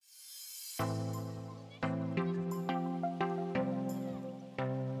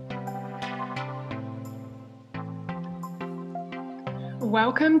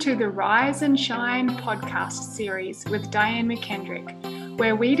Welcome to the Rise and Shine podcast series with Diane McKendrick,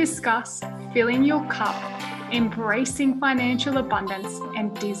 where we discuss filling your cup, embracing financial abundance,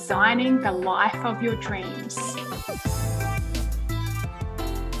 and designing the life of your dreams.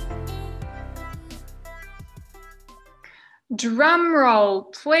 Drum roll,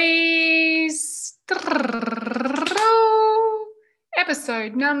 please.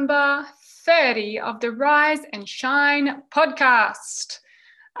 Episode number 30 of the Rise and Shine podcast.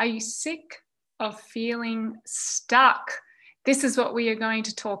 Are you sick of feeling stuck? This is what we are going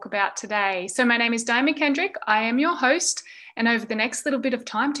to talk about today. So my name is Diane McKendrick. I am your host. And over the next little bit of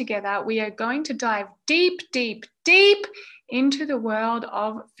time together, we are going to dive deep into the world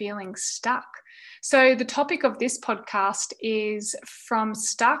of feeling stuck. So the topic of this podcast is from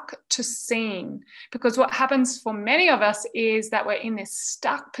stuck to seen, because what happens for many of us is that we're in this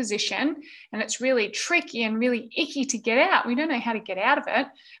stuck position and it's really tricky and really icky to get out. We don't know how to get out of it.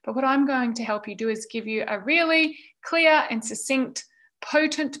 But what I'm going to help you do is give you a really clear and succinct,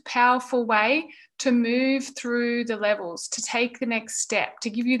 potent, powerful way to move through the levels, to take the next step, to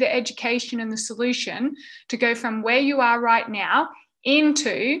give you the education and the solution to go from where you are right now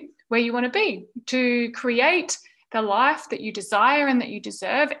into where you want to be, to create the life that you desire and that you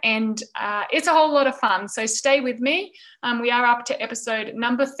deserve. And it's a whole lot of fun. So stay with me. We are up to episode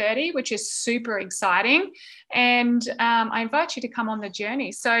number 30, which is super exciting. And I invite you to come on the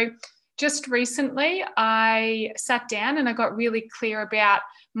journey. So just recently, I sat down and I got really clear about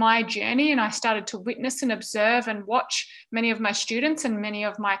my journey, and I started to witness and observe and watch many of my students and many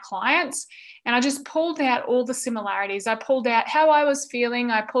of my clients. And I just pulled out all the similarities. I pulled out how I was feeling.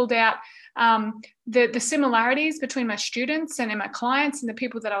 I pulled out the similarities between my students and my clients and the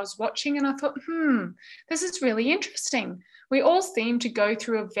people that I was watching. And I thought, this is really interesting. We all seem to go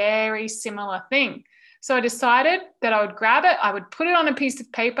through a very similar thing. So I decided that I would grab it, I would put it on a piece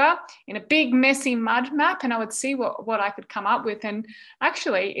of paper in a big messy mud map, and I would see what I could come up with. And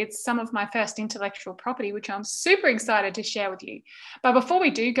actually, it's some of my first intellectual property, which I'm super excited to share with you. But before we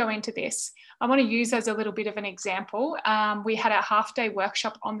do go into this, I want to use as a little bit of an example. We had a half-day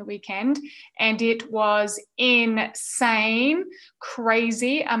workshop on the weekend, and it was insane,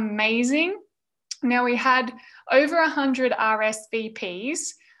 crazy, amazing. Now, we had over 100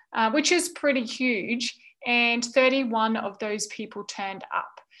 RSVPs, which is pretty huge, and 31 of those people turned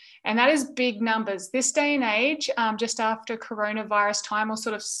up. And that is big numbers. This day and age, just after coronavirus time, or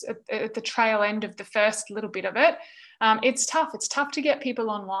sort of at the trail end of the first little bit of it, it's tough. It's tough to get people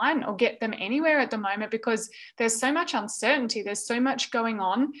online or get them anywhere at the moment because there's so much uncertainty. There's so much going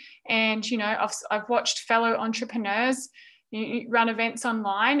on. And, you know, I've watched fellow entrepreneurs run events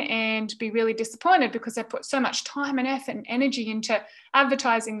online and be really disappointed because they put so much time and effort and energy into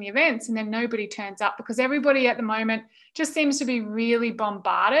advertising the events, and then nobody turns up because everybody at the moment just seems to be really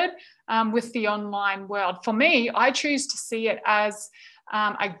bombarded with the online world. For me, I choose to see it as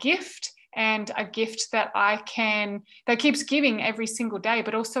a gift, and a gift that that keeps giving every single day,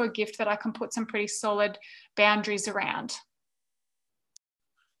 but also a gift that I can put some pretty solid boundaries around.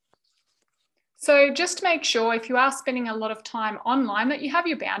 So just make sure if you are spending a lot of time online that you have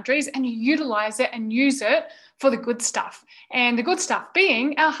your boundaries and you utilize it and use it for the good stuff. And the good stuff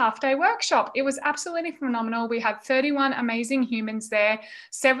being our half-day workshop. It was absolutely phenomenal. We had 31 amazing humans there.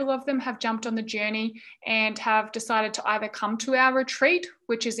 Several of them have jumped on the journey and have decided to either come to our retreat,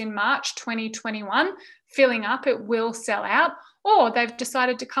 which is in March 2021, filling up, it will sell out, or they've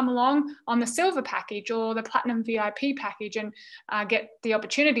decided to come along on the silver package or the platinum VIP package and get the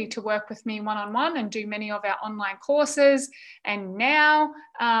opportunity to work with me one-on-one and do many of our online courses. And now,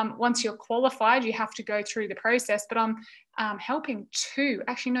 once you're qualified, you have to go through the process, but I'm helping three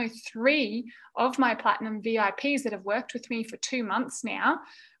of my platinum VIPs that have worked with me for 2 months now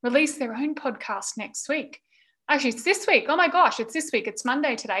release their own podcast next week. Actually, it's this week. Oh my gosh, it's this week. It's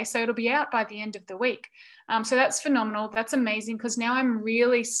Monday today, so it'll be out by the end of the week. So that's phenomenal. That's amazing, because now I'm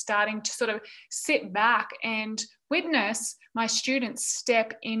really starting to sort of sit back and witness my students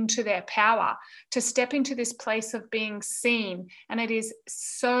step into their power, to step into this place of being seen. And it is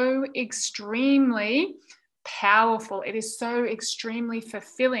so extremely powerful. It is so extremely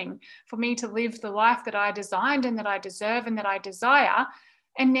fulfilling for me to live the life that I designed and that I deserve and that I desire,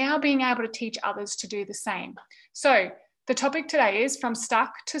 and now being able to teach others to do the same. So the topic today is from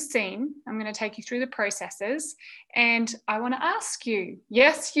stuck to seen. I'm going to take you through the processes, and I want to ask you,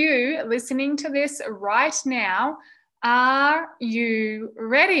 yes, you listening to this right now, are you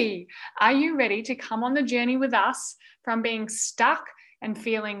ready? Are you ready to come on the journey with us from being stuck and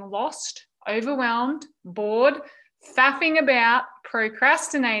feeling lost, overwhelmed, bored, faffing about,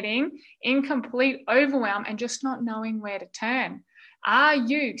 procrastinating, in complete overwhelm, and just not knowing where to turn? Are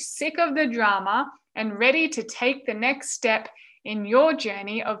you sick of the drama and ready to take the next step in your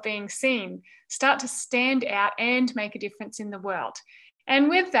journey of being seen? Start to stand out and make a difference in the world. And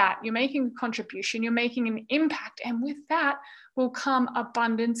with that, you're making a contribution, you're making an impact. And with that will come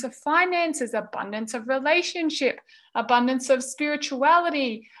abundance of finances, abundance of relationship, abundance of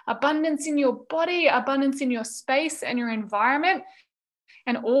spirituality, abundance in your body, abundance in your space and your environment,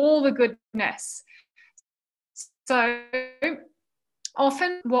 and all the goodness. So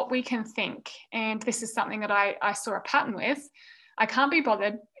often what we can think, and this is something that I saw a pattern with, I can't be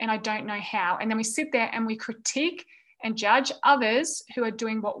bothered and I don't know how. And then we sit there and we critique and judge others who are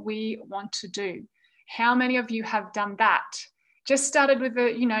doing what we want to do. How many of you have done that? Just started with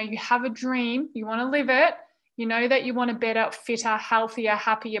you have a dream, you want to live it. You know that you want a better, fitter, healthier,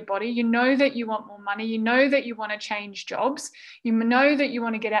 happier body. You know that you want more money. You know that you want to change jobs. You know that you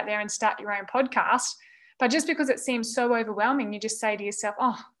want to get out there and start your own podcast. But just because it seems so overwhelming, you just say to yourself,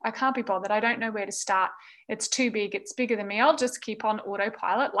 oh, I can't be bothered. I don't know where to start. It's too big. It's bigger than me. I'll just keep on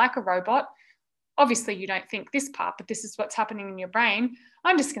autopilot like a robot. Obviously, you don't think this part, but this is what's happening in your brain.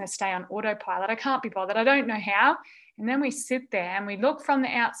 I'm just going to stay on autopilot. I can't be bothered. I don't know how. And then we sit there and we look from the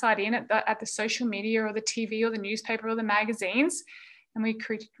outside in at the social media or the TV or the newspaper or the magazines, and we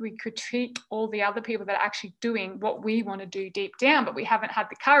critique all the other people that are actually doing what we want to do deep down, but we haven't had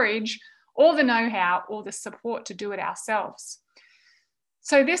the courage or the know-how or the support to do it ourselves.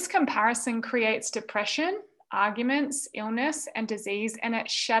 So this comparison creates depression, arguments, illness, and disease, and it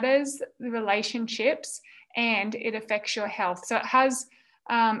shatters the relationships and it affects your health. So it has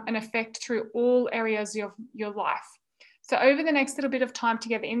an effect through all areas of your life. So over the next little bit of time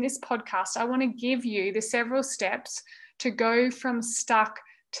together in this podcast, I want to give you the several steps to go from stuck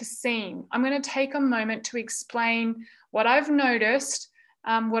to seen. I'm going to take a moment to explain what I've noticed,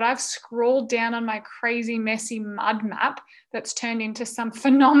 what I've scrolled down on my crazy, messy mud map that's turned into some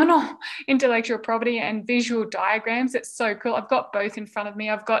phenomenal intellectual property and visual diagrams. It's so cool. I've got both in front of me.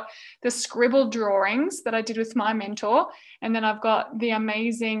 I've got the scribbled drawings that I did with my mentor, and then I've got the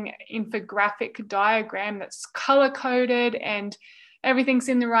amazing infographic diagram that's color-coded and everything's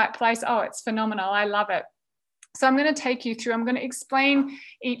in the right place. Oh, it's phenomenal. I love it. So I'm going to take you through, I'm going to explain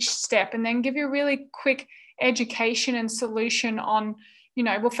each step and then give you a really quick education and solution on,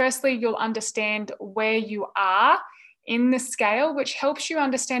 firstly, you'll understand where you are in the scale, which helps you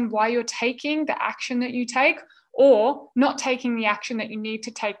understand why you're taking the action that you take or not taking the action that you need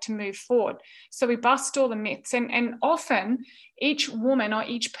to take to move forward. So we bust all the myths, and often each woman or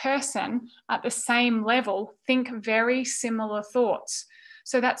each person at the same level think very similar thoughts.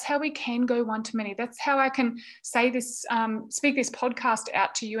 So that's how we can go one-to-many. That's how I can say this, speak this podcast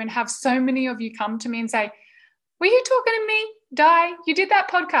out to you and have so many of you come to me and say, were you talking to me, Di? You did that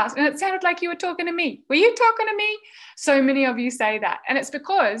podcast and it sounded like you were talking to me. Were you talking to me? So many of you say that. And it's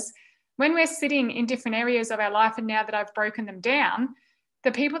because when we're sitting in different areas of our life, and now that I've broken them down,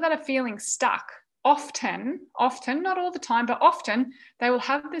 the people that are feeling stuck often, not all the time, but often, they will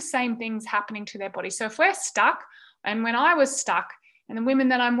have the same things happening to their body. So if we're stuck, and when I was stuck, and the women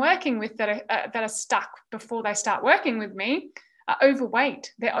that I'm working with that are stuck before they start working with me are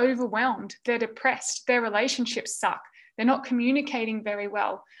overweight, they're overwhelmed, they're depressed, their relationships suck, they're not communicating very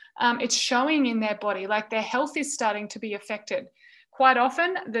well. It's showing in their body, like their health is starting to be affected. Quite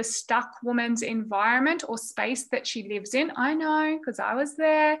often, the stuck woman's environment or space that she lives in, I know because I was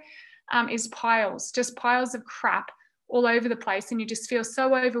there, is piles, just piles of crap all over the place, and you just feel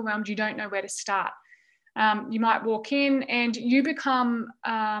so overwhelmed you don't know where to start. You might walk in and you become,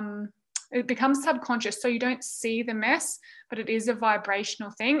 it becomes subconscious, so you don't see the mess, but it is a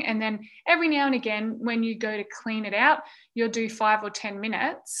vibrational thing. And then every now and again, when you go to clean it out, you'll do 5 or 10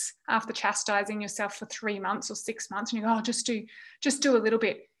 minutes after chastising yourself for 3 months or 6 months, and you go, oh, just do a little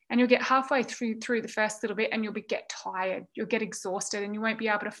bit. And you'll get halfway through the first little bit and you'll get tired, you'll get exhausted, and you won't be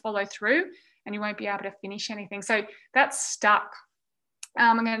able to follow through and you won't be able to finish anything. So that's stuck.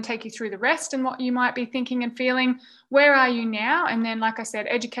 I'm going to take you through the rest and what you might be thinking and feeling. Where are you now? And then, like I said,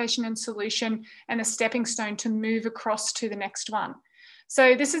 education and solution and a stepping stone to move across to the next one.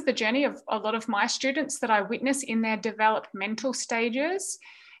 So this is the journey of a lot of my students that I witness in their developmental stages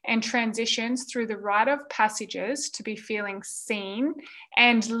and transitions through the rite of passages to be feeling seen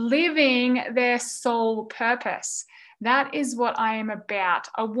and living their soul purpose. That is what I am about.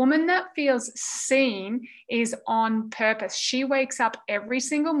 A woman that feels seen is on purpose. She wakes up every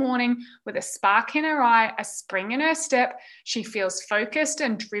single morning with a spark in her eye, a spring in her step. She feels focused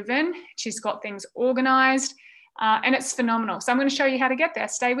and driven. She's got things organized, and it's phenomenal. So I'm going to show you how to get there.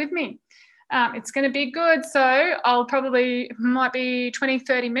 Stay with me. It's going to be good. So I'll might be 20,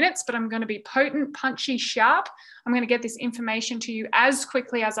 30 minutes, but I'm going to be potent, punchy, sharp. I'm going to get this information to you as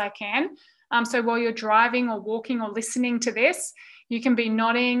quickly as I can. So while you're driving or walking or listening to this, you can be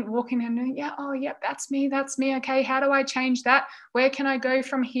nodding, walking and yeah, oh, yeah, that's me. Okay, how do I change that? Where can I go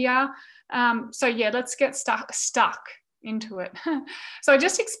from here? So yeah, let's get stuck into it. So I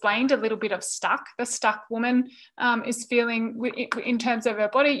just explained a little bit of stuck. The stuck woman is feeling, in terms of her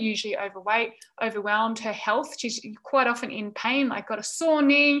body, usually overweight, overwhelmed, her health. She's quite often in pain, like got a sore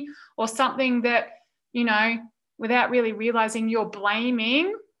knee or something that, without really realizing, you're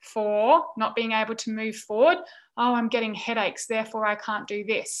blaming for not being able to move forward. Oh, I'm getting headaches, therefore I can't do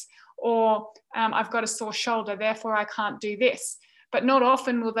this. Or I've got a sore shoulder, therefore I can't do this. But not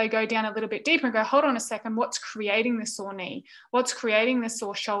often will they go down a little bit deeper and go, hold on a second, what's creating the sore knee? What's creating the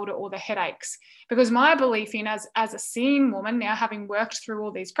sore shoulder or the headaches? Because my belief in as a seeing woman, now having worked through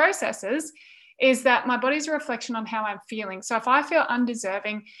all these processes, is that my body's a reflection on how I'm feeling. So if I feel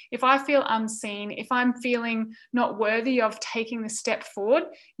undeserving, if I feel unseen, if I'm feeling not worthy of taking the step forward,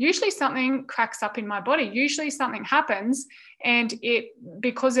 usually something cracks up in my body. Usually something happens, and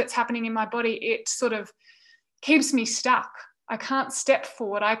because it's happening in my body, it sort of keeps me stuck. I can't step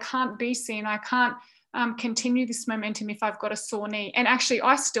forward. I can't be seen. I can't continue this momentum if I've got a sore knee. And actually,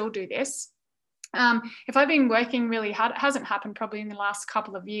 I still do this. If I've been working really hard, it hasn't happened probably in the last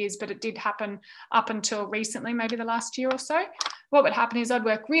couple of years, but it did happen up until recently, maybe the last year or so. What would happen is I'd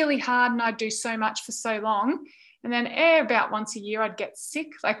work really hard and I'd do so much for so long. And then about once a year, I'd get sick,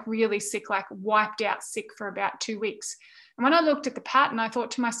 like really sick, like wiped out sick for about 2 weeks. And when I looked at the pattern, I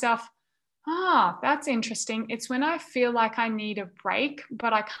thought to myself, that's interesting. It's when I feel like I need a break,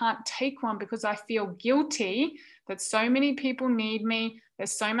 but I can't take one because I feel guilty that so many people need me.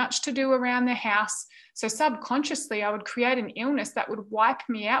 There's so much to do around the house. So subconsciously, I would create an illness that would wipe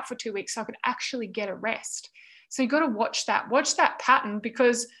me out for 2 weeks so I could actually get a rest. So you've got to watch that pattern,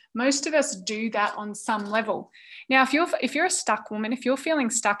 because most of us do that on some level. Now, if you're a stuck woman, if you're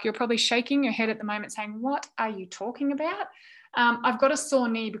feeling stuck, you're probably shaking your head at the moment saying, what are you talking about? I've got a sore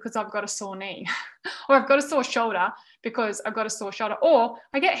knee because I've got a sore knee, or I've got a sore shoulder because I've got a sore shoulder, or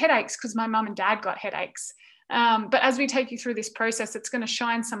I get headaches because my mum and dad got headaches. But as we take you through this process, it's going to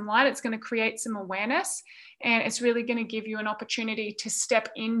shine some light. It's going to create some awareness, and it's really going to give you an opportunity to step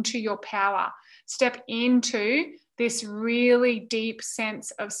into your power, step into this really deep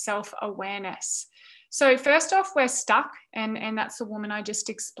sense of self-awareness. So first off, we're stuck, and that's the woman I just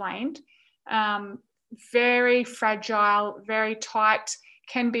explained. Very fragile, very tight,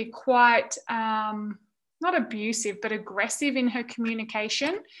 can be quite not abusive, but aggressive in her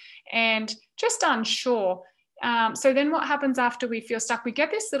communication and just unsure. So then what happens after we feel stuck? We get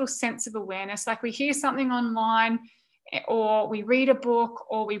this little sense of awareness, like we hear something online, or we read a book,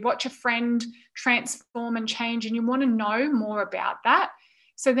 or we watch a friend transform and change, and you want to know more about that.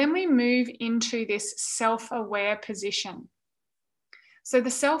 So then we move into this self-aware position. So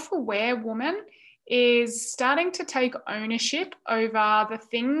the self-aware woman is starting to take ownership over the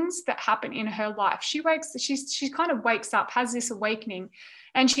things that happen in her life. She kind of wakes up, has this awakening,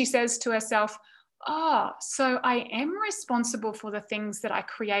 and she says to herself, so I am responsible for the things that I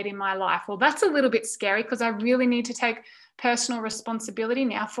create in my life. Well, that's a little bit scary, because I really need to take personal responsibility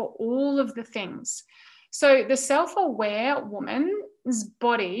now for all of the things. So the self-aware woman's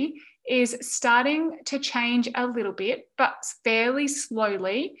body is starting to change a little bit, but fairly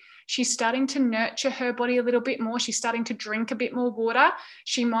slowly. She's starting to nurture her body a little bit more. She's starting to drink a bit more water.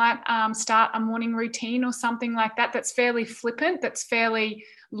 She might start a morning routine or something like that that's fairly flippant, that's fairly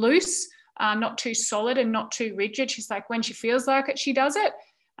loose, not too solid and not too rigid. She's like, when she feels like it, she does it.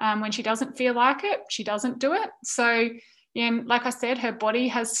 When she doesn't feel like it, she doesn't do it. So, like I said, her body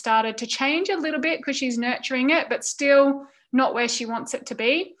has started to change a little bit because she's nurturing it, but still not where she wants it to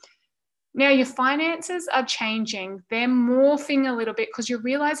be. Now, your finances are changing. They're morphing a little bit because you're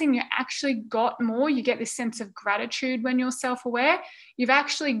realizing you actually got more. You get this sense of gratitude when you're self-aware. You've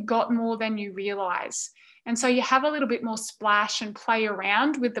actually got more than you realize. And so you have a little bit more splash and play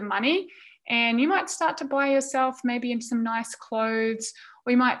around with the money. And you might start to buy yourself maybe into some nice clothes,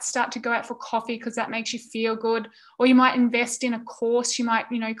 or you might start to go out for coffee because that makes you feel good, or you might invest in a course. You might,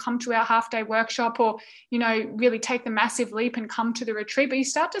 come to our half-day workshop, or, really take the massive leap and come to the retreat, but you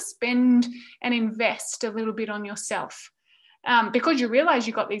start to spend and invest a little bit on yourself because you realize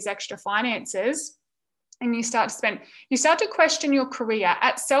you've got these extra finances. And you start to spend, you start to question your career.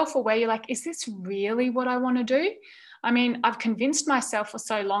 At self-aware, you're like, is this really what I want to do? I mean, I've convinced myself for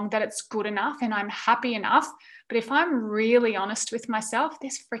so long that it's good enough and I'm happy enough, But if I'm really honest with myself,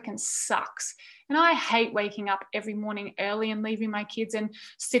 this freaking sucks. And I hate waking up every morning early and leaving my kids and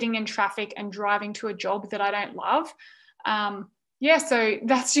sitting in traffic and driving to a job that I don't love. So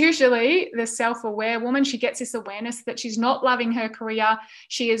that's usually the self-aware woman. She gets this awareness that she's not loving her career.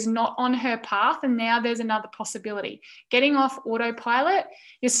 She is not on her path. And now there's another possibility. Getting off autopilot,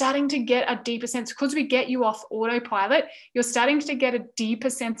 you're starting to get a deeper sense. Because we get you off autopilot, you're starting to get a deeper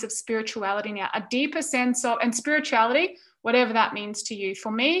sense of spirituality now, a deeper sense of, and spirituality, whatever that means to you.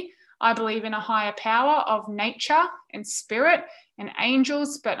 For me, I believe in a higher power of nature and spirit and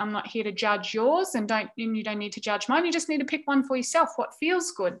angels, but I'm not here to judge yours, and you don't need to judge mine. You just need to pick one for yourself, what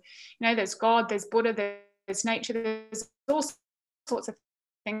feels good. There's God, there's Buddha, there's nature, there's all sorts of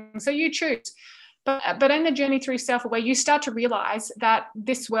things. So you choose. But in the journey through self-aware, you start to realize that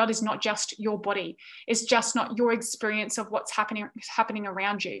this world is not just your body. It's just not your experience of what's happening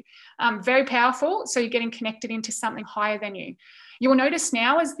around you. Very powerful. So you're getting connected into something higher than you. You'll notice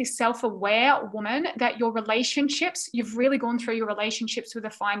now as this self-aware woman that your relationships, you've really gone through your relationships with a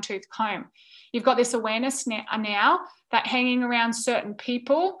fine-tooth comb. You've got this awareness now that hanging around certain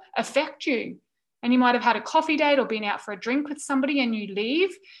people affect you. And you might have had a coffee date or been out for a drink with somebody, and you leave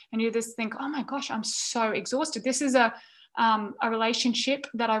and you just think, oh my gosh, I'm so exhausted. This is a relationship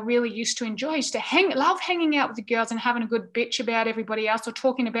that I really used to enjoy. I used to love hanging out with the girls and having a good bitch about everybody else, or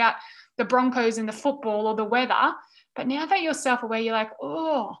talking about the Broncos and the football or the weather. But now that you're self-aware, you're like,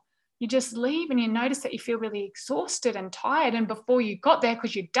 oh, you just leave and you notice that you feel really exhausted and tired. And before you got there,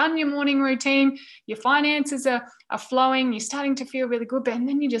 because you've done your morning routine, your finances are flowing, you're starting to feel really good. And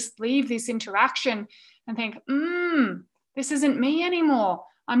then you just leave this interaction and think, this isn't me anymore.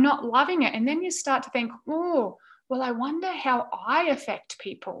 I'm not loving it. And then you start to think, oh, well, I wonder how I affect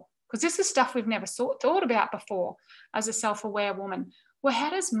people. Because this is stuff we've never thought about before as a self-aware woman. Well, how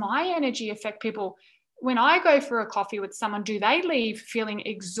does my energy affect people? When I go for a coffee with someone, do they leave feeling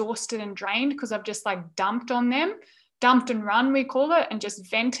exhausted and drained because I've just dumped on them, dumped and run, we call it, and just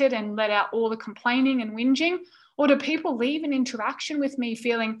vented and let out all the complaining and whinging? Or do people leave an interaction with me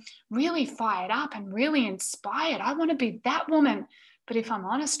feeling really fired up and really inspired? I want to be that woman. But if I'm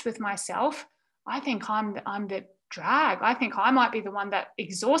honest with myself, I think I'm the drag. I think I might be the one that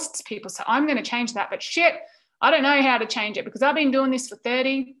exhausts people. So I'm going to change that. But shit, I don't know how to change it because I've been doing this for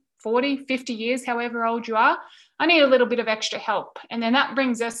 30, 40, 50 years, however old you are. I need a little bit of extra help. And then that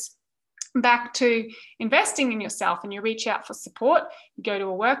brings us back to investing in yourself, and you reach out for support. You go to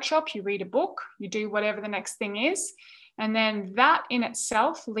a workshop, you read a book, you do whatever the next thing is. And then that in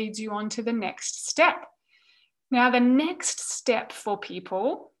itself leads you on to the next step. Now, the next step for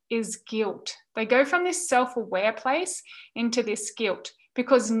people is guilt. They go from this self-aware place into this guilt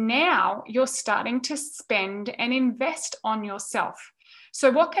because now you're starting to spend and invest on yourself. So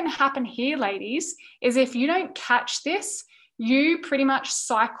what can happen here, ladies, is if you don't catch this, you pretty much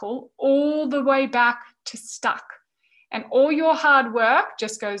cycle all the way back to stuck. And all your hard work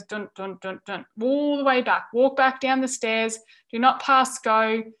just goes dun, dun, dun, dun, all the way back. Walk back down the stairs. Do not pass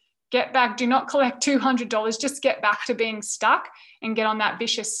go. Get back. Do not collect $200. Just get back to being stuck and get on that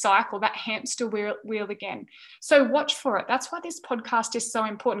vicious cycle, that hamster wheel again. So watch for it. That's why this podcast is so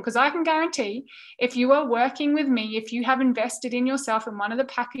important, because I can guarantee if you are working with me, if you have invested in yourself in one of the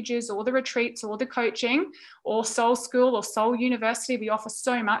packages or the retreats or the coaching or Soul School or Soul University, we offer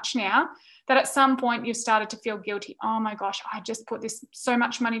so much now, that at some point you've started to feel guilty. Oh my gosh, I just put this so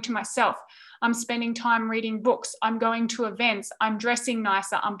much money to myself. I'm spending time reading books. I'm going to events. I'm dressing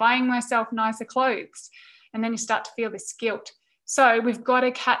nicer. I'm buying myself nicer clothes. And then you start to feel this guilt. So we've got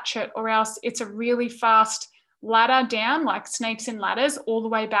to catch it, or else it's a really fast ladder down, like snakes and ladders, all the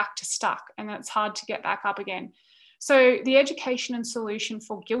way back to stuck. And then it's hard to get back up again. So the education and solution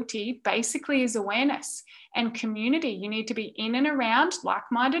for guilty basically is awareness and community. You need to be in and around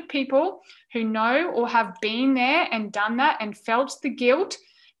like-minded people who know or have been there and done that and felt the guilt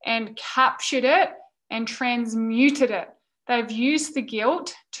and captured it and transmuted it. They've used the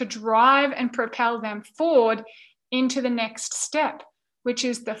guilt to drive and propel them forward into the next step, which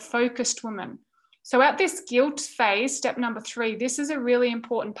is the focused woman. So at this guilt phase, step number 3, this is a really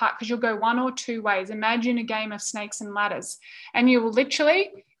important part because you'll go one or two ways. Imagine a game of snakes and ladders, and you will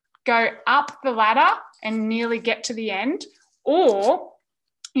literally go up the ladder and nearly get to the end, or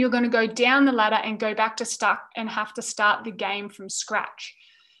you're going to go down the ladder and go back to stuck and have to start the game from scratch.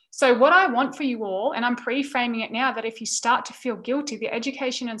 So what I want for you all, and I'm pre-framing it now, that if you start to feel guilty, the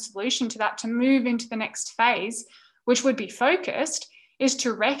education and solution to that to move into the next phase, which would be focused, is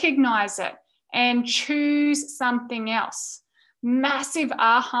to recognize it and choose something else. Massive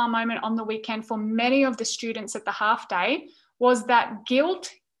aha moment on the weekend for many of the students at the half day was that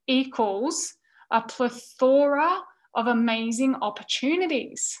guilt equals a plethora of amazing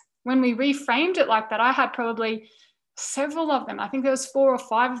opportunities. When we reframed it like that, I had probably several of them. I think there was 4 or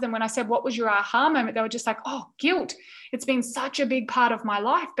 5 of them. When I said, what was your aha moment? They were just like, oh, guilt. It's been such a big part of my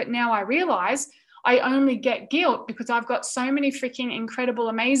life. But now I realize I only get guilt because I've got so many freaking incredible,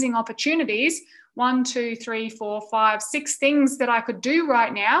 amazing opportunities. 1, 2, 3, 4, 5, 6 things that I could do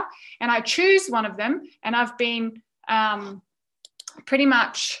right now. And I choose one of them. And I've been pretty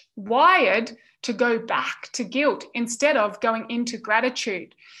much wired to go back to guilt instead of going into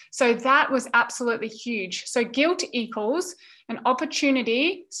gratitude. So that was absolutely huge. So guilt equals an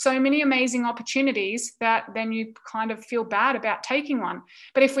opportunity, so many amazing opportunities that then you kind of feel bad about taking one.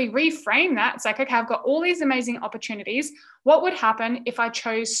 But if we reframe that, it's like, okay, I've got all these amazing opportunities. What would happen if I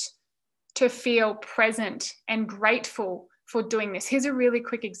chose to feel present and grateful for doing this? Here's a really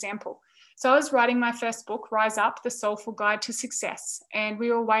quick example. So I was writing my first book, Rise Up, The Soulful Guide to Success, and we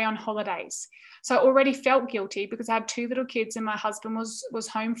were away on holidays. So I already felt guilty because I had 2 little kids and my husband was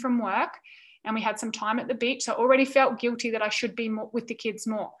home from work and we had some time at the beach. So I already felt guilty that I should be more with the kids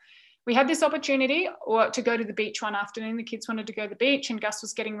more. We had this opportunity to go to the beach one afternoon. The kids wanted to go to the beach and Gus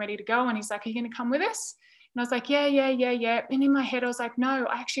was getting ready to go and he's like, are you going to come with us? And I was like, yeah. And in my head, I was like, no,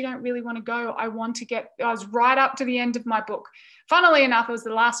 I actually don't really want to go. I was right up to the end of my book. Funnily enough, it was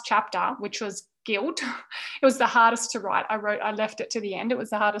the last chapter, which was guilt. It was the hardest to write. I left it to the end. It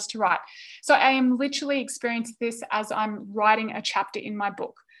was the hardest to write. So I am literally experiencing this as I'm writing a chapter in my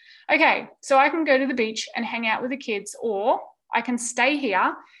book. Okay, so I can go to the beach and hang out with the kids, or I can stay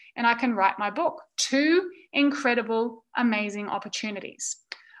here and I can write my book. 2 incredible, amazing opportunities.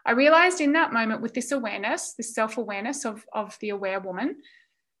 I realized in that moment with this awareness, this self-awareness of the aware woman,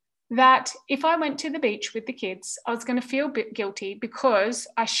 that if I went to the beach with the kids, I was going to feel a bit guilty because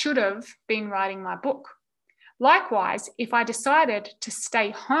I should have been writing my book. Likewise, if I decided to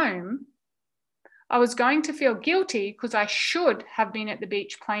stay home, I was going to feel guilty because I should have been at the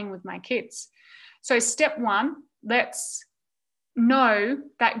beach playing with my kids. So step 1, let's know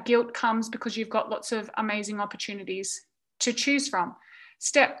that guilt comes because you've got lots of amazing opportunities to choose from.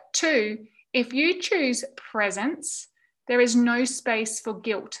 Step 2, if you choose presence, there is no space for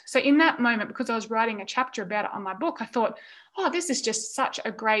guilt. So in that moment, because I was writing a chapter about it on my book, I thought, oh, this is just such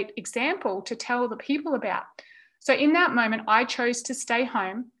a great example to tell the people about. So in that moment, I chose to stay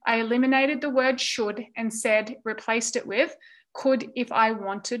home. I eliminated the word should and replaced it with could if I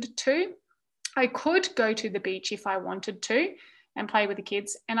wanted to. I could go to the beach if I wanted to and play with the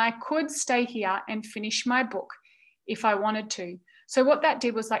kids, and I could stay here and finish my book if I wanted to. So what that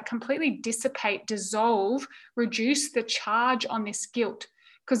did was like completely dissipate, dissolve, reduce the charge on this guilt,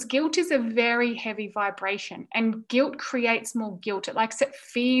 because guilt is a very heavy vibration and guilt creates more guilt. It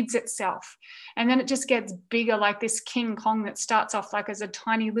feeds itself. And then it just gets bigger, like this King Kong that starts off like as a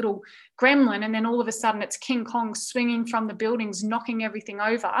tiny little gremlin. And then all of a sudden it's King Kong swinging from the buildings, knocking everything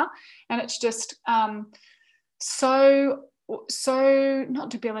over. And it's just so not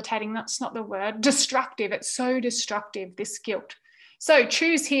debilitating, that's not the word, destructive. It's so destructive, this guilt. So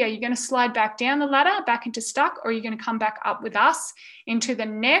choose here. You're going to slide back down the ladder, back into stuck, or you're going to come back up with us into the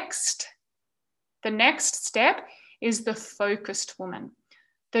next step is the focused woman,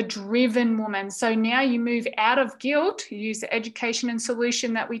 the driven woman. So now you move out of guilt. You use the education and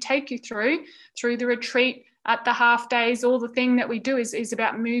solution that we take you through the retreat, at the half days. All the thing that we do is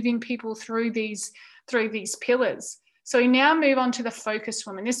about moving people through these pillars. So we now move on to the focused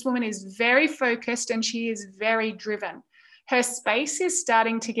woman. This woman is very focused and she is very driven. Her space is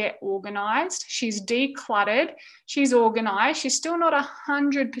starting to get organized. She's decluttered. She's organized. She's still not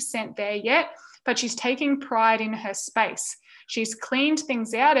 100% there yet, but she's taking pride in her space. She's cleaned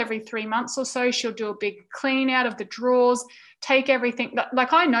things out every 3 months or so. She'll do a big clean out of the drawers, take everything.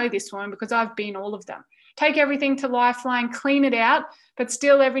 Like I know this woman because I've been all of them. Take everything to Lifeline, clean it out, but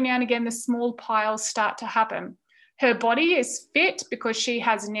still every now and again the small piles start to happen. Her body is fit because she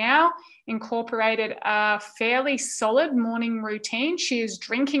has now incorporated a fairly solid morning routine. She is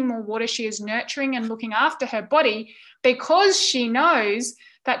drinking more water. She is nurturing and looking after her body because she knows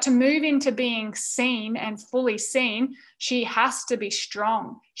that to move into being seen and fully seen, she has to be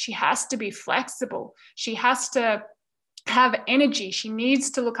strong. She has to be flexible. She has to have energy. She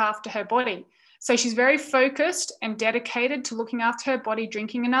needs to look after her body. So she's very focused and dedicated to looking after her body,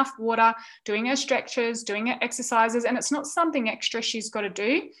 drinking enough water, doing her stretches, doing her exercises. And it's not something extra she's got to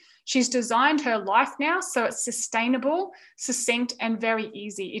do. She's designed her life now so it's sustainable, succinct, and very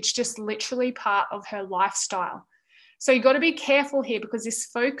easy. It's just literally part of her lifestyle. So you've got to be careful here because this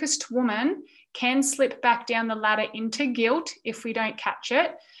focused woman can slip back down the ladder into guilt if we don't catch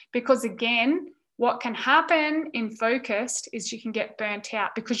it. Because again, what can happen in focused is you can get burnt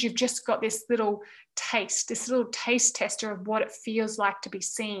out because you've just got this little taste tester of what it feels like to be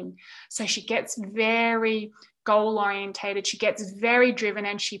seen. So she gets very goal orientated, she gets very driven,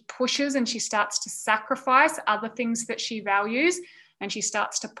 and she pushes and she starts to sacrifice other things that she values, and she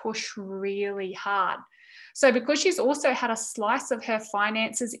starts to push really hard. So because she's also had a slice of her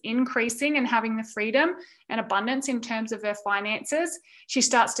finances increasing and having the freedom and abundance in terms of her finances, she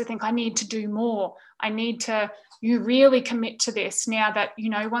starts to think, I need to do more. I need to, you really commit to this now that, you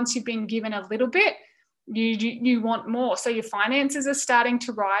know, once you've been given a little bit, you want more. So your finances are starting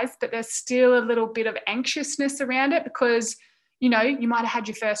to rise, but there's still a little bit of anxiousness around it because, you know, you might have had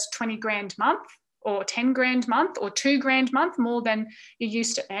your first 20 grand month or 10 grand month or 2 grand month more than you're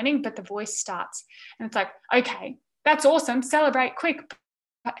used to earning, but the voice starts and it's like, okay, that's awesome, celebrate quick,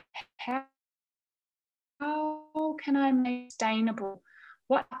 but how can I make it sustainable?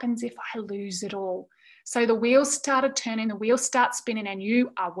 What happens if I lose it all? So the wheels started turning, the wheels start spinning, and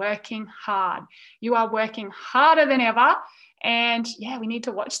you are working hard. You are working harder than ever. And yeah, we need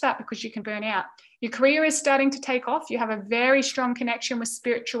to watch that because you can burn out. Your career is starting to take off. You have a very strong connection with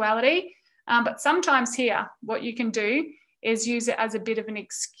spirituality. But sometimes here, what you can do is use it as a bit of an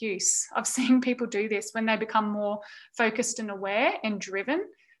excuse. I've seen people do this when they become more focused and aware and driven.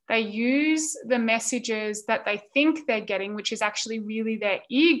 They use the messages that they think they're getting, which is actually really their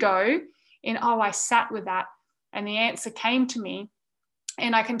ego, in, oh, I sat with that and the answer came to me.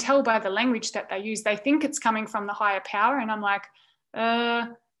 And I can tell by the language that they use, they think it's coming from the higher power. And I'm like,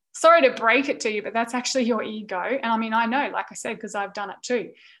 sorry to break it to you, but that's actually your ego. And I mean, I know, like I said, because I've done it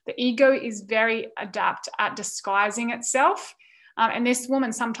too. The ego is very adept at disguising itself. And this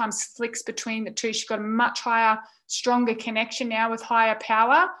woman sometimes flicks between the two. She's got a much higher, stronger connection now with higher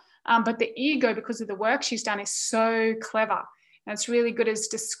power. But the ego, because of the work she's done, is so clever. And it's really good as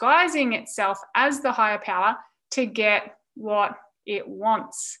disguising itself as the higher power to get what it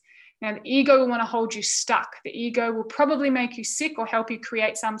wants. Now, the ego will want to hold you stuck. The ego will probably make you sick or help you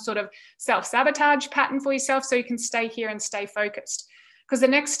create some sort of self-sabotage pattern for yourself so you can stay here and stay focused. Because the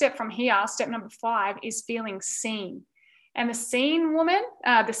next step from here, step number 5, is feeling seen. And the seen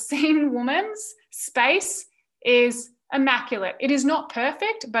woman's space is immaculate. It is not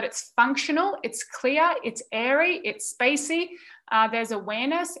perfect, but it's functional, it's clear, it's airy, it's spacey. There's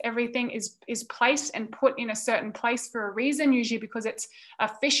awareness. Everything is placed and put in a certain place for a reason, usually because it's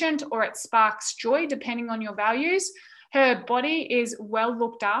efficient or it sparks joy, depending on your values. Her body is well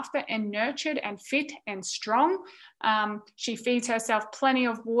looked after and nurtured and fit and strong. She feeds herself plenty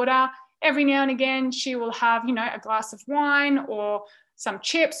of water. Every now and again, she will have, you know, a glass of wine or some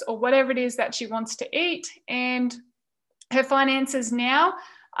chips or whatever it is that she wants to eat. And her finances now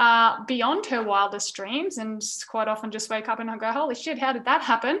are beyond her wildest dreams, and quite often just wake up and I go, holy shit, how did that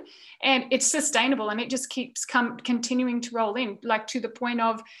happen? And it's sustainable, and it just keeps continuing to roll in, like to the point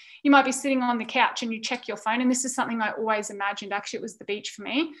of you might be sitting on the couch and you check your phone. And this is something I always imagined. Actually, it was the beach for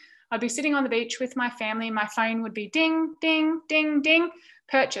me. I'd be sitting on the beach with my family and my phone would be ding, ding, ding, ding,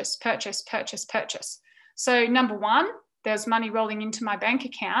 purchase, purchase, purchase, purchase. So number 1, there's money rolling into my bank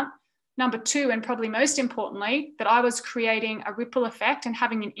account. Number 2, and probably most importantly, that I was creating a ripple effect and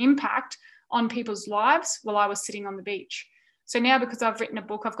having an impact on people's lives while I was sitting on the beach. So now, because I've written a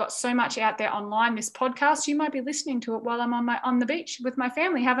book, I've got so much out there online. This podcast, you might be listening to it while I'm on the beach with my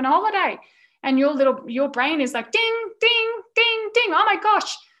family having a holiday, and your brain is like ding, ding, ding, ding. Oh my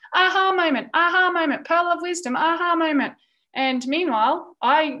gosh, aha moment, pearl of wisdom, aha moment. And meanwhile,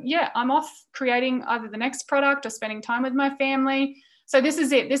 I'm off creating either the next product or spending time with my family. So this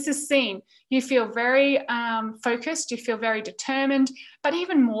is it. This is seen. You feel very focused. You feel very determined. But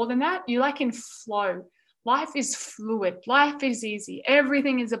even more than that, you're like in flow. Life is fluid. Life is easy.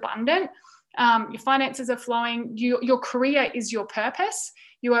 Everything is abundant. Your finances are flowing. Your career is your purpose.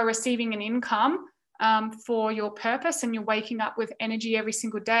 You are receiving an income for your purpose, and you're waking up with energy every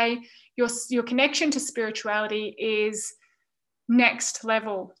single day. Your connection to spirituality is next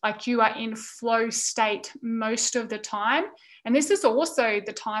level. Like you are in flow state most of the time. And this is also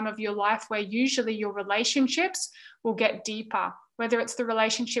the time of your life where usually your relationships will get deeper, whether it's the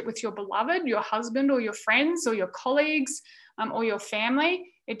relationship with your beloved, your husband or your friends or your colleagues or your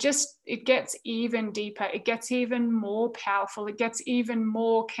family. It gets even deeper. It gets even more powerful. It gets even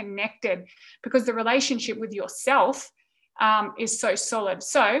more connected because the relationship with yourself is so solid.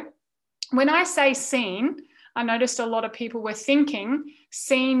 So when I say seen, I noticed a lot of people were thinking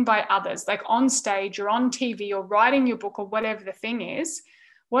seen by others, like on stage or on TV or writing your book or whatever the thing is.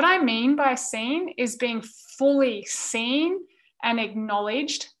 What I mean by seen is being fully seen and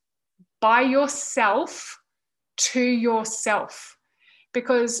acknowledged by yourself to yourself.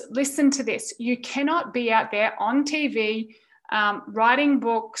 Because listen to this, you cannot be out there on TV, writing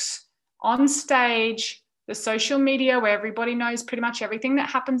books, on stage, the social media where everybody knows pretty much everything that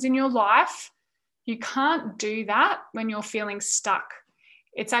happens in your life. You can't do that when you're feeling stuck.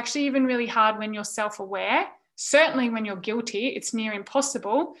 It's actually even really hard when you're self-aware. Certainly when you're guilty, it's near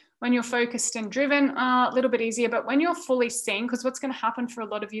impossible. When you're focused and driven, a little bit easier. But when you're fully seen, because what's going to happen for a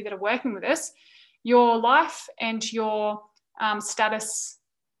lot of you that are working with us, your life and your status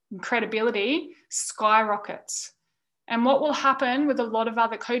and credibility skyrockets. And what will happen with a lot of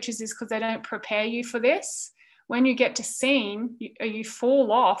other coaches is because they don't prepare you for this. When you get to seen, you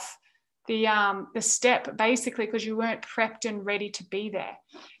fall off the step, basically because you weren't prepped and ready to be there.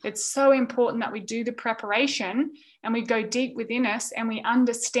 It's so important that we do the preparation and we go deep within us and we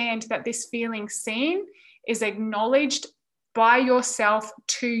understand that this feeling seen is acknowledged by yourself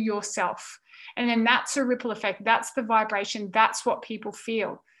to yourself. And then that's a ripple effect. That's the vibration. That's what people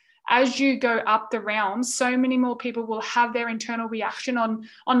feel. As you go up the realms, so many more people will have their internal reaction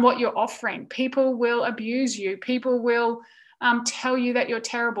on what you're offering. People will abuse you. People will tell you that you're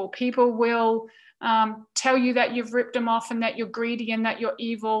terrible. People will tell you that you've ripped them off and that you're greedy and that you're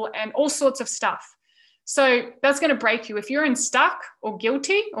evil and all sorts of stuff. So that's going to break you. If you're in stuck or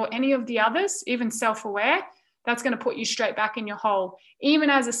guilty or any of the others, even self-aware, that's going to put you straight back in your hole. Even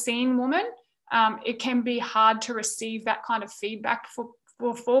as a seen woman, it can be hard to receive that kind of feedback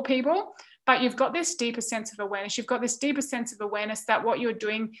for people, but you've got this deeper sense of awareness. You've got this deeper sense of awareness that what you're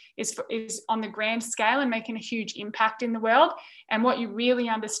doing is on the grand scale and making a huge impact in the world. And what you really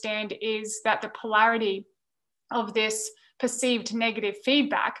understand is that the polarity of this perceived negative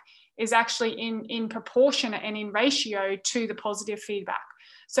feedback is actually in proportion and in ratio to the positive feedback.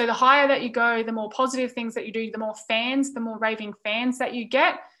 So the higher that you go, the more positive things that you do, the more fans, the more raving fans that you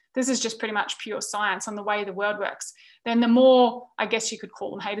get. This is just pretty much pure science on the way the world works. Then the more, I guess you could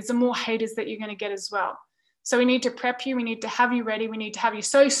call them haters, the more haters that you're going to get as well. So we need to prep you. We need to have you ready. We need to have you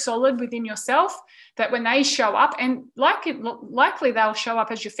so solid within yourself that when they show up, and likely they'll show up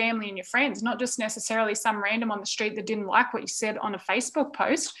as your family and your friends, not just necessarily some random on the street that didn't like what you said on a Facebook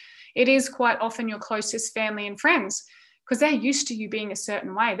post. It is quite often your closest family and friends because they're used to you being a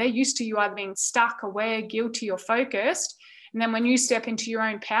certain way. They're used to you either being stuck, aware, guilty, or focused. And then when you step into your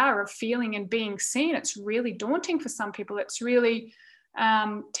own power of feeling and being seen, it's really daunting for some people. It's really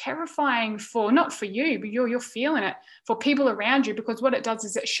terrifying not for you, but you're feeling it for people around you, because what it does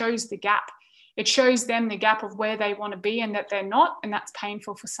is it shows the gap. It shows them the gap of where they want to be and that they're not, and that's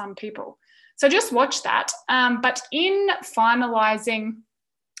painful for some people. So just watch that. But in finalizing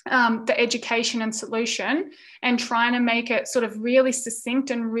the education and solution and trying to make it sort of really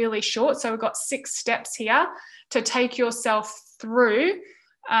succinct and really short, so we've got 6 steps here to take yourself through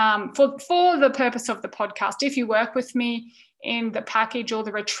for the purpose of the podcast. If you work with me in the package or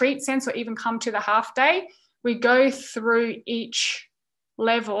the retreat sense, or even come to the half day, we go through each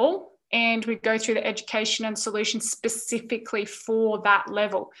level and we go through the education and solution specifically for that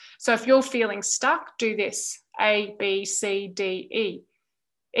level. So if you're feeling stuck, do this: A, B, C, D, E.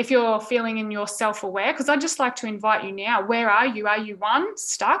 If you're feeling in your self-aware, because I'd just like to invite you now, where are you? Are you 1,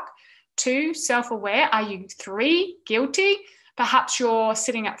 stuck? 2, self-aware? Are you 3, guilty? Perhaps you're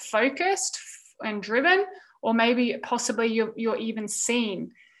sitting at focused and driven, or maybe possibly you're even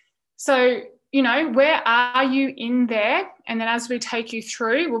seen. So, where are you in there? And then as we take you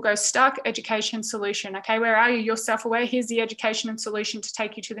through, we'll go stuck, education, solution. Okay, where are you? You're self-aware. Here's the education and solution to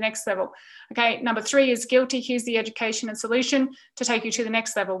take you to the next level. Okay, number 3 is guilty. Here's the education and solution to take you to the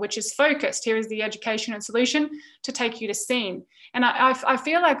next level, which is focused. Here is the education and solution to take you to seen. And I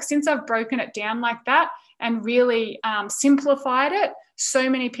feel like since I've broken it down like that and really simplified it, so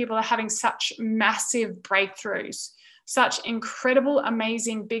many people are having such massive breakthroughs, such incredible,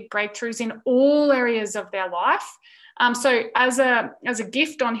 amazing, big breakthroughs in all areas of their life. So as a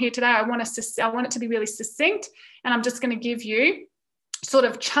gift on here today, I want it to be really succinct, and I'm just going to give you sort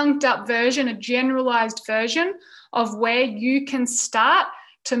of chunked up version, a generalized version of where you can start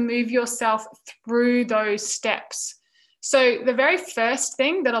to move yourself through those steps. So the very first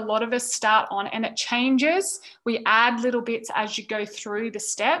thing that a lot of us start on, and it changes, we add little bits as you go through the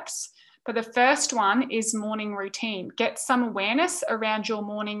steps. But the first one is morning routine. Get some awareness around your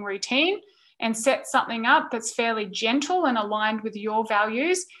morning routine and set something up that's fairly gentle and aligned with your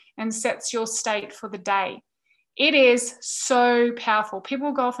values and sets your state for the day. It is so powerful.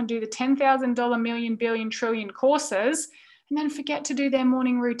 People go off and do the $10,000 million, billion, trillion courses and then forget to do their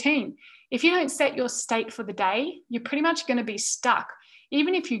morning routine. If you don't set your state for the day, you're pretty much going to be stuck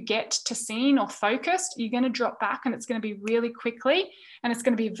even if you get to seen or focused, you're going to drop back, and it's going to be really quickly, and it's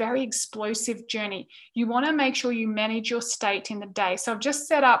going to be a very explosive journey. You want to make sure you manage your state in the day. So I've just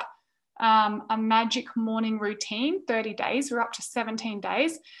set up a magic morning routine, 30 days. We're up to 17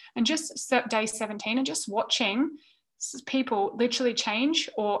 days, and just day 17, and just watching people literally change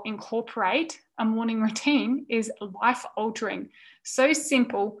or incorporate a morning routine is life altering. So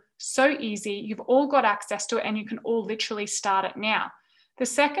simple, so easy. You've all got access to it, and you can all literally start it now. The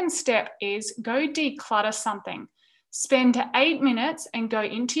second step is go declutter something. Spend 8 minutes and go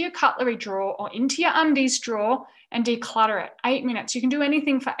into your cutlery drawer or into your undies drawer and declutter it. 8 minutes. You can do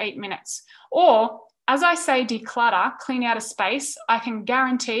anything for 8 minutes. Or, as I say, declutter, clean out a space, I can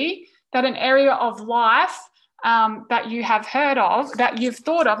guarantee that an area of life that you have heard of, that you've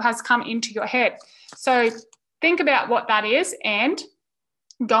thought of, has come into your head. So think about what that is and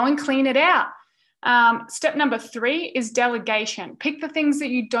go and clean it out. Step number 3 is delegation. Pick the things that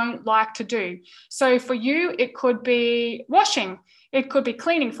you don't like to do. So for you, it could be washing. It could be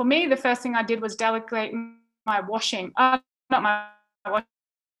cleaning. For me, the first thing I did was delegate my washing. Not my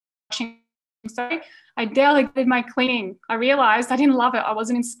washing, sorry. I delegated my cleaning. I realized I didn't love it. I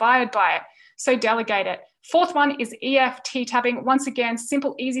wasn't inspired by it. So delegate it. Fourth one is EFT tapping. Once again,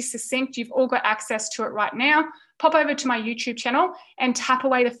 simple, easy, succinct. You've all got access to it right now. Pop over to my YouTube channel and tap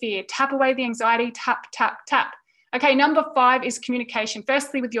away the fear, tap away the anxiety, tap, tap, tap. Okay, number 5 is communication.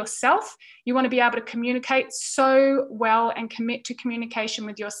 Firstly, with yourself. You want to be able to communicate so well and commit to communication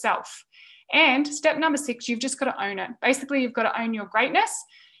with yourself. And step number 6, you've just got to own it. Basically, you've got to own your greatness.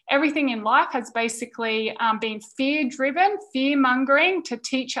 Everything in life has basically been fear-driven, fear-mongering to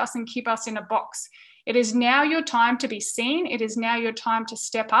teach us and keep us in a box. It is now your time to be seen. It is now your time to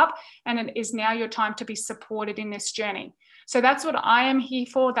step up, and it is now your time to be supported in this journey. So that's what I am here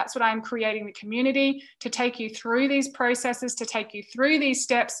for. That's what I'm creating the community, to take you through these processes, to take you through these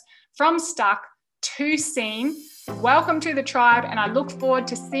steps from stuck to seen. Welcome to the tribe, and I look forward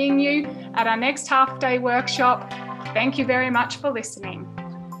to seeing you at our next half-day workshop. Thank you very much for listening.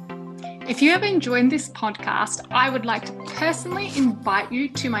 If you have enjoyed this podcast, I would like to personally invite you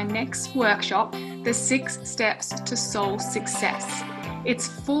to my next workshop, The 6 Steps to Soul Success. It's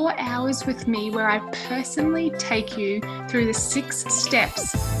 4 hours with me where I personally take you through the 6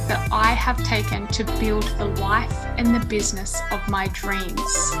 steps that I have taken to build the life and the business of my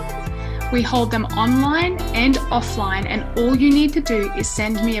dreams. We hold them online and offline, and all you need to do is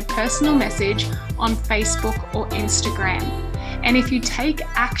send me a personal message on Facebook or Instagram. And if you take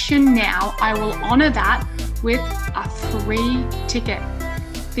action now, I will honor that with a free ticket.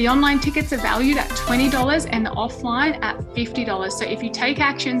 The online tickets are valued at $20 and the offline at $50. So if you take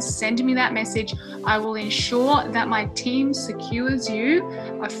action, send me that message. I will ensure that my team secures you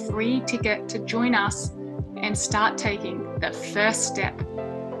a free ticket to join us and start taking the first step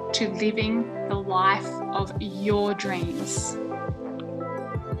to living the life of your dreams.